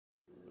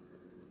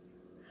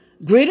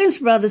Greetings,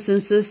 brothers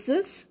and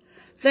sisters.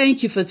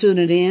 Thank you for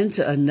tuning in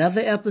to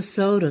another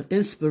episode of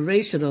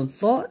Inspirational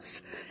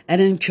Thoughts and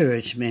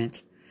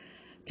Encouragement.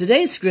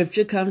 Today's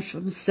scripture comes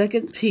from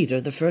 2 Peter,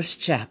 the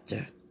first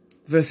chapter,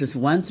 verses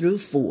 1 through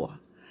 4.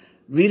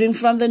 Reading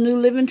from the New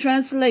Living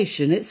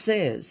Translation, it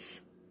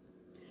says,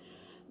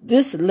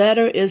 "This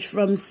letter is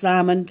from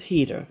Simon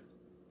Peter,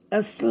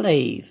 a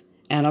slave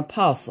and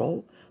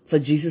apostle for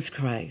Jesus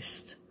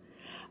Christ.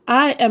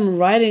 I am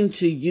writing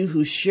to you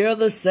who share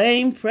the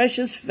same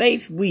precious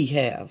faith we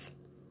have.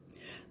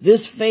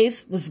 This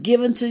faith was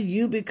given to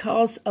you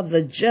because of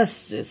the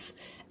justice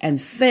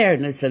and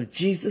fairness of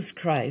Jesus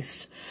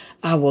Christ,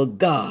 our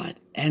God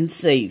and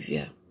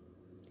Savior.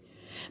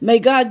 May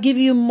God give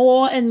you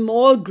more and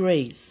more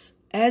grace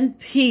and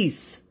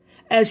peace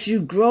as you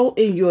grow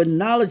in your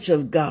knowledge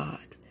of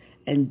God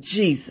and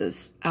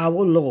Jesus,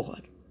 our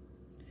Lord.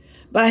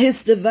 By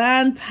his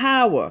divine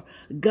power,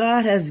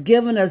 God has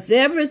given us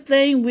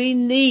everything we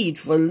need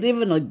for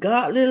living a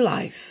godly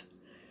life.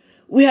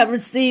 We have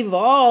received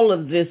all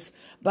of this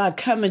by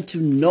coming to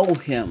know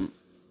him,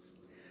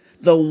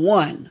 the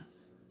one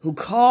who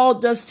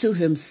called us to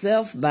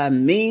himself by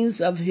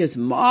means of his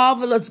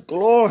marvelous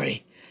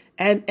glory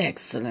and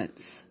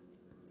excellence.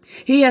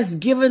 He has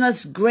given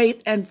us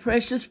great and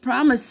precious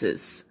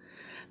promises.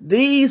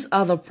 These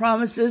are the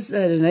promises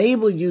that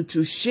enable you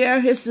to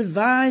share his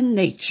divine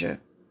nature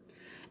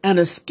and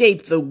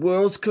escape the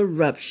world's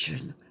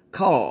corruption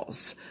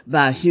caused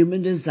by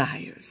human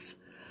desires.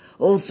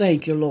 Oh,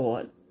 thank you,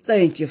 Lord.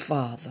 Thank you,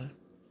 Father.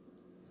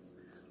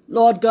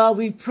 Lord God,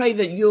 we pray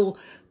that you'll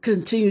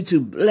continue to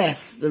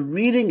bless the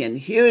reading and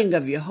hearing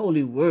of your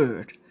holy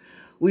word.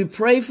 We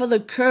pray for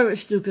the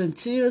courage to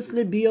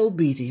continuously be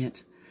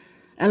obedient.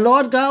 And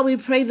Lord God, we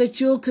pray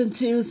that you'll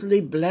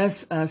continuously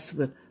bless us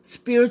with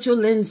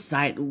spiritual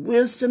insight,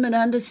 wisdom, and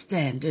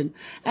understanding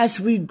as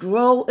we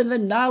grow in the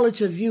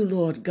knowledge of you,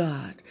 Lord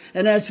God,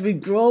 and as we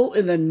grow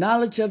in the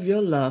knowledge of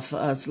your love for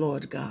us,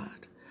 Lord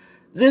God.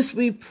 This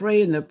we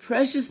pray in the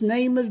precious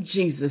name of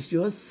Jesus,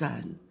 your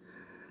Son,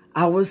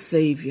 our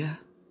Savior.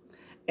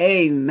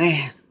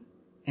 Amen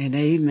and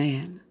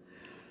amen.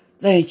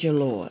 Thank you,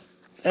 Lord.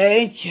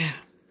 Thank you.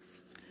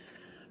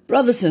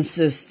 Brothers and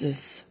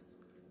sisters,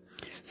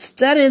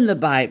 studying the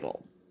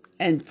Bible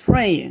and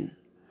praying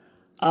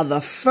are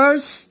the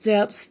first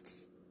steps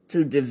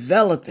to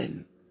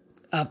developing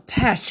a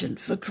passion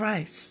for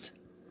Christ.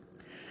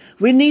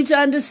 We need to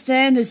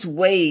understand his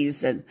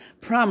ways and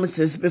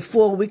promises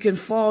before we can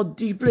fall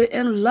deeply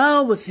in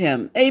love with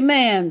him.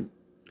 Amen.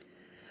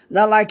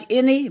 Now, like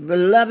any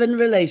loving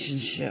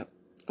relationship,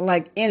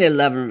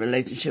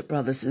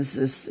 brothers and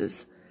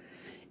sisters,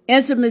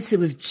 intimacy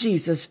with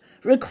Jesus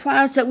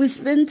requires that we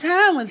spend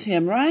time with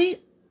him,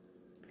 right?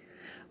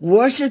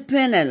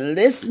 Worshiping and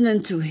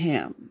listening to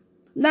him.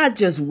 Not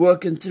just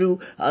working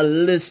through a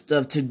list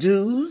of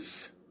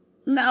to-dos.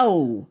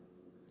 No.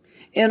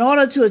 In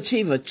order to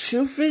achieve a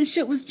true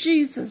friendship with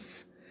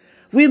Jesus,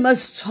 we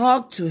must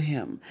talk to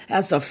him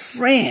as a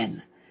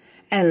friend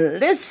and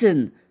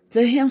listen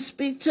to him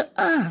speak to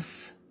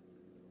us.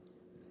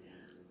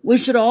 We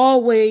should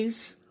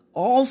always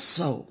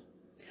also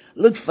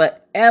look for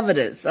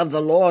evidence of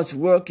the Lord's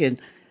work in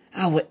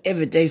our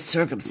everyday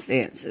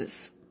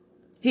circumstances.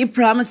 He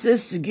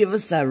promises to give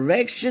us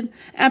direction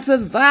and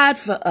provide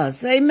for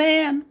us.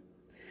 Amen.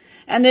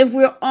 And if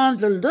we're on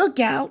the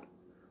lookout,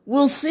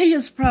 we'll see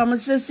his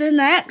promises in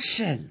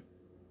action.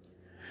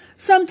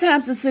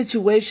 Sometimes the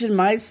situation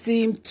might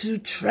seem too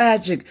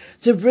tragic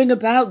to bring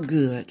about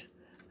good.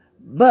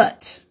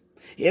 But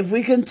if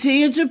we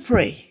continue to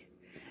pray,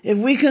 if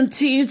we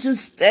continue to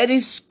study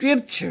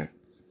scripture,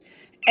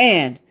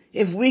 and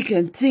if we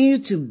continue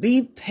to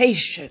be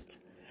patient,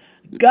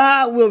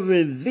 God will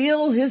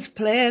reveal his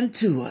plan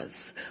to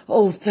us.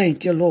 Oh,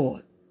 thank you,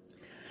 Lord.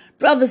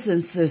 Brothers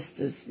and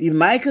sisters, you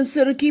might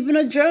consider keeping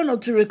a journal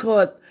to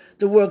record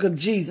the work of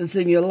Jesus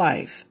in your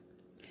life.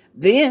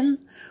 Then,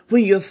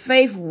 when your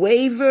faith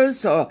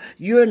wavers or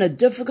you're in a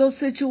difficult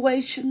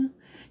situation,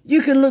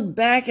 you can look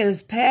back at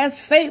his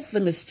past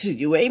faithfulness to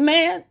you.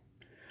 Amen.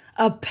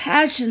 A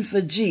passion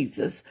for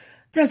Jesus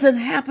doesn't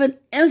happen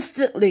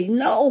instantly.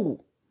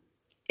 No.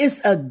 It's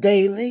a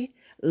daily,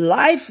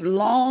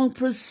 lifelong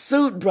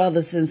pursuit,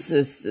 brothers and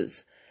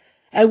sisters.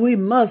 And we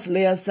must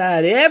lay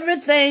aside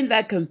everything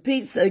that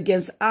competes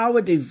against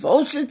our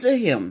devotion to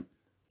him.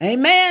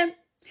 Amen.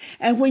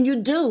 And when you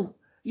do,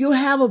 you'll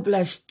have a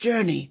blessed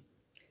journey.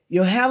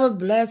 You'll have a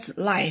blessed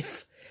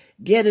life,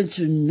 getting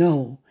to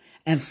know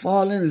and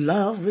fall in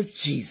love with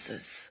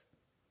Jesus.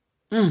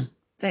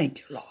 Thank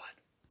you, Lord.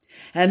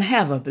 And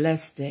have a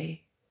blessed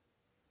day.